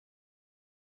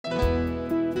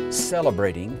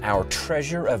celebrating our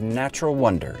treasure of natural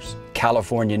wonders,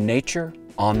 California nature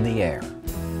on the air.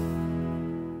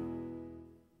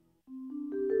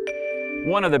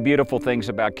 One of the beautiful things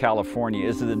about California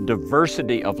is the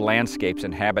diversity of landscapes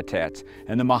and habitats.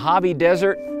 And the Mojave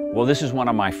Desert, well, this is one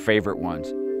of my favorite ones.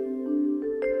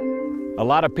 A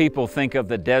lot of people think of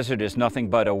the desert as nothing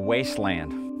but a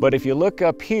wasteland. But if you look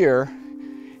up here,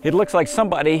 it looks like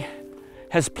somebody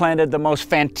has planted the most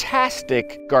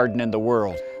fantastic garden in the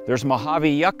world. There's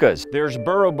Mojave yuccas, there's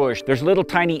burro bush, there's little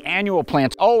tiny annual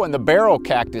plants. Oh, and the barrel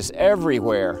cactus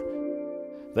everywhere.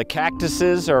 The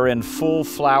cactuses are in full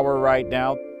flower right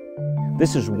now.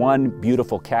 This is one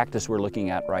beautiful cactus we're looking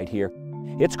at right here.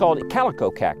 It's called calico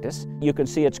cactus. You can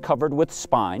see it's covered with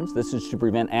spines. This is to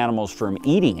prevent animals from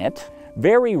eating it.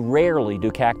 Very rarely do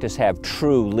cactus have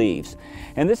true leaves.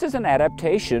 And this is an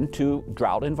adaptation to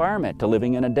drought environment, to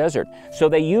living in a desert. So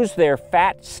they use their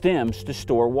fat stems to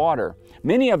store water.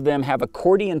 Many of them have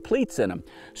accordion pleats in them.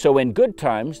 So in good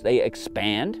times, they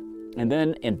expand. And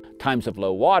then in times of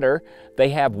low water, they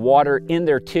have water in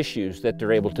their tissues that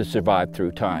they're able to survive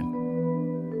through time.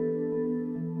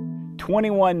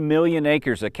 21 million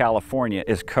acres of California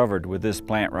is covered with this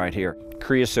plant right here,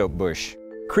 creosote bush.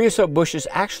 Creosote bushes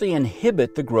actually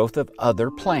inhibit the growth of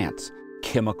other plants,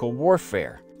 chemical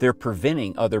warfare. They're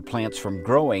preventing other plants from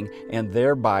growing and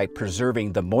thereby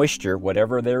preserving the moisture,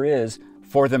 whatever there is,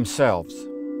 for themselves.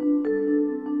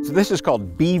 So this is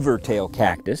called beaver tail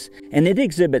cactus, and it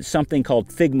exhibits something called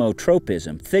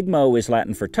thigmotropism. Thigmo is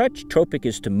Latin for touch, tropic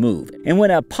is to move. And when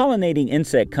a pollinating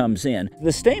insect comes in,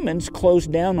 the stamens close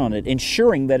down on it,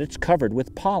 ensuring that it's covered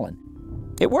with pollen.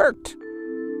 It worked.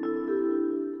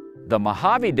 The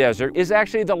Mojave Desert is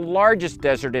actually the largest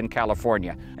desert in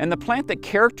California, and the plant that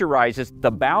characterizes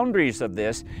the boundaries of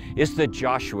this is the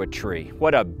Joshua tree.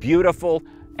 What a beautiful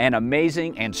and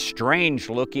amazing and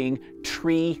strange-looking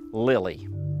tree lily.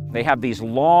 They have these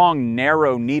long,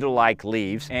 narrow, needle-like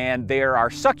leaves, and there are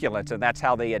succulents, and that's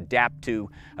how they adapt to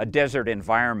a desert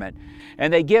environment.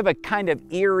 And they give a kind of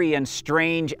eerie and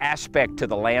strange aspect to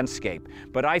the landscape,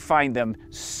 but I find them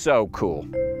so cool.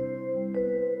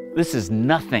 This is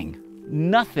nothing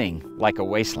like a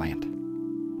wasteland.